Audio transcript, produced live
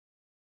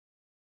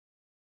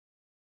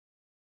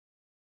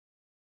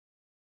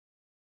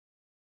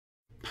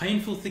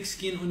painful thick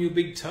skin on your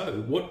big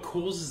toe. What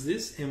causes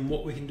this and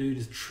what we can do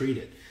to treat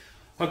it.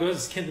 Hi guys,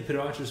 it's Ken the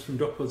podiatrist from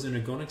Docpods and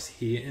Ergonx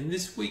here, and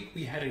this week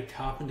we had a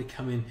carpenter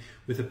come in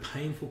with a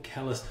painful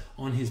callus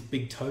on his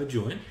big toe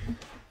joint,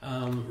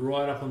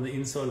 right up on the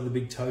inside of the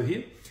big toe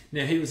here.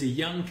 Now he was a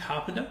young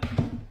carpenter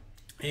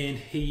and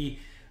he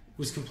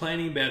was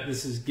complaining about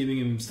this is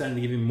starting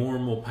to give him more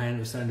and more pain. It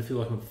was starting to feel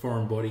like a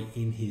foreign body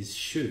in his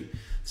shoe.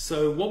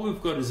 So what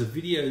we've got is a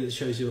video that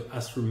shows you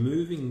us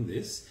removing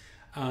this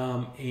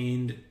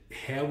and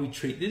how we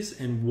treat this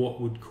and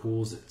what would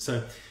cause it.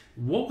 So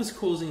what was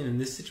causing it in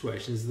this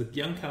situation is the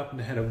young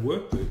carpenter had a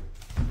work boot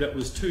that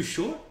was too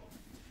short.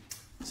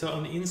 So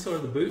on the inside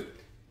of the boot,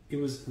 it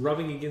was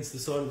rubbing against the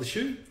side of the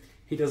shoe.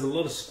 He does a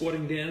lot of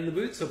squatting down in the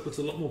boot, so it puts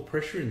a lot more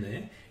pressure in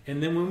there.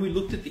 And then when we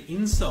looked at the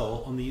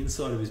insole on the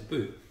inside of his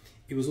boot,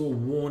 it was all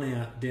worn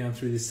out down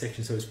through this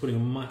section, so it's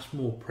putting much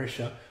more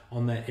pressure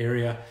on that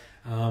area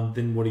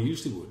than what he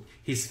usually would.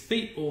 His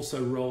feet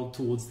also rolled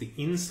towards the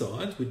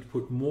insides, which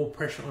put more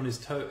pressure on his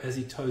toe as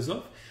he toes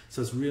off,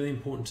 so it's really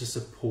important to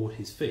support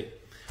his feet.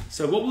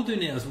 So what we'll do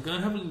now is we're going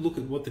to have a look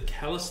at what the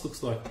callus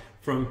looks like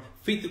from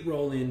feet that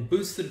roll in,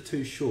 boots that are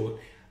too short,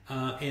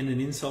 and an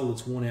insole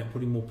that's worn out,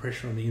 putting more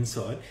pressure on the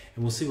inside,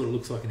 and we'll see what it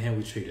looks like and how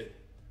we treat it.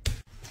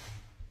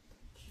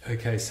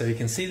 Okay, so you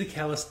can see the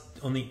callus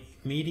on the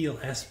medial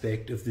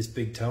aspect of this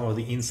big toe, or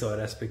the inside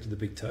aspect of the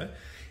big toe.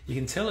 You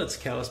can tell it's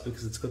callus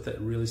because it's got that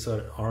really sort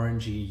of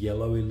orangey,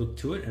 yellowy look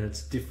to it, and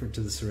it's different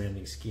to the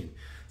surrounding skin.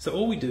 So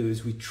all we do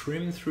is we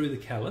trim through the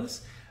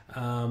callus,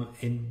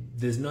 and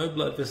there's no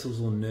blood vessels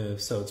or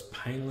nerves, so it's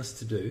painless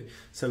to do.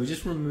 So we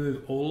just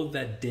remove all of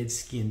that dead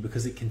skin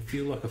because it can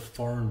feel like a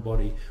foreign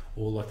body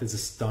or like there's a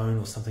stone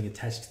or something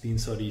attached to the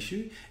inside of the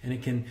issue, and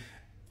it can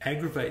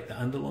aggravate the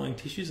underlying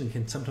tissues and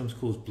can sometimes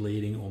cause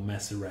bleeding or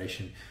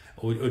maceration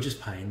or just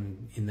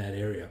pain in that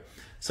area.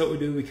 So what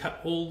we do, we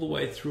cut all the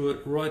way through it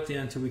right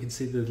down till we can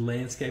see the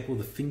landscape or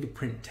the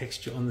fingerprint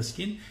texture on the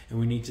skin, and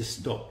we need to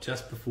stop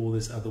just before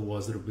this,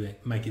 otherwise it'll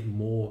make it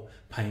more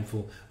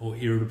painful or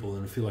irritable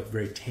and it'll feel like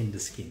very tender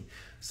skin.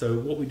 So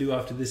what we do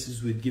after this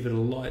is we'd give it a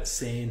light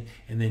sand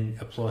and then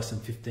apply some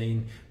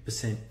 15%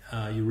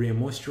 urea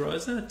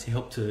moisturizer to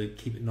help to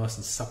keep it nice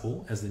and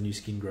supple as the new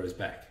skin grows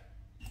back.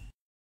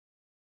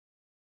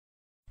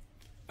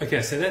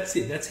 Okay, so that's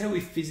it. That's how we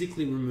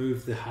physically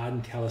remove the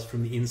hardened callus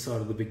from the inside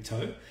of the big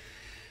toe.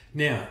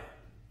 Now,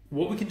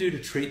 what we can do to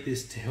treat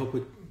this to help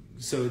it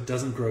so it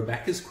doesn't grow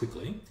back as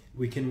quickly,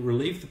 we can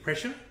relieve the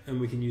pressure and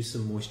we can use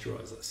some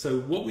moisturizer. So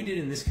what we did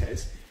in this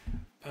case,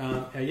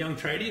 our young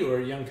tradie or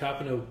a young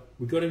carpenter,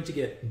 we got him to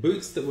get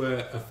boots that were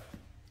a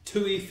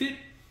 2E fit,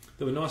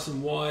 that were nice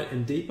and wide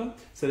and deeper,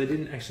 so they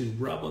didn't actually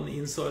rub on the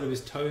inside of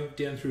his toe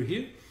down through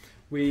here.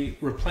 We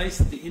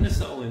replaced the inner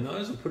sole in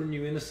those and put a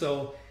new inner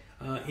sole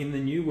in the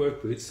new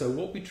work boots. So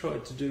what we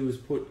tried to do was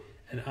put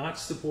an arch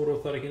support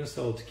orthotic inner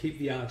sole to keep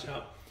the arch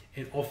up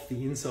and off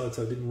the inside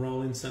so it didn't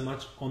roll in so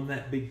much on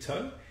that big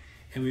toe.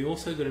 And we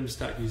also got him to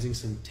start using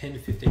some 10 to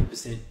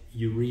 15%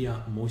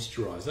 urea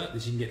moisturizer that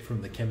you can get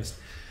from the chemist.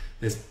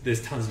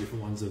 There's tons of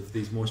different ones of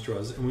these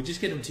moisturizers, and we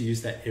just get him to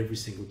use that every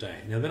single day.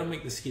 Now that'll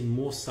make the skin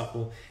more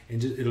supple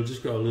and it'll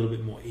just grow a little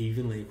bit more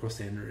evenly across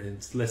the end, and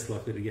it's less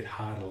likely to get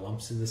harder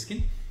lumps in the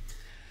skin.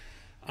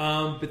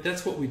 But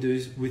that's what we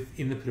do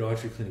in the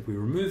podiatry clinic. We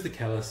remove the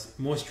callus,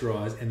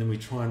 moisturize, and then we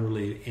try and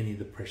relieve any of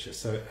the pressure.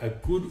 So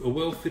a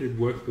well-fitted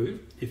work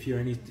boot, if you're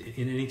in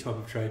any type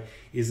of trade,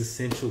 is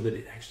essential that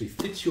it actually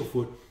fits your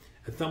foot,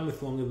 a thumb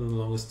width longer than the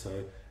longest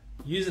toe.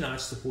 Use an arch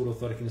support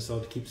orthotic inner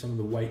sole to keep some of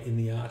the weight in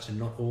the arch and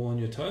not all on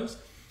your toes.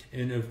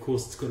 And of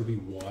course, it's got to be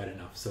wide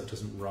enough so it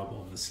doesn't rub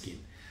on the skin.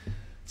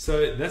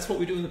 So that's what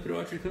we do in the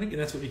podiatry clinic, and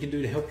that's what you can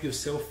do to help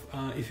yourself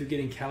if you're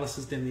getting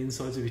calluses down the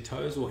insides of your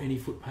toes or any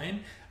foot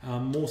pain.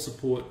 More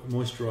support,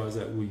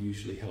 moisturizer will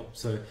usually help.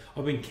 So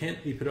I've been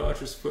Kent, the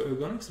podiatrist for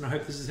Ergonx, and I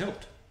hope this has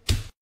helped.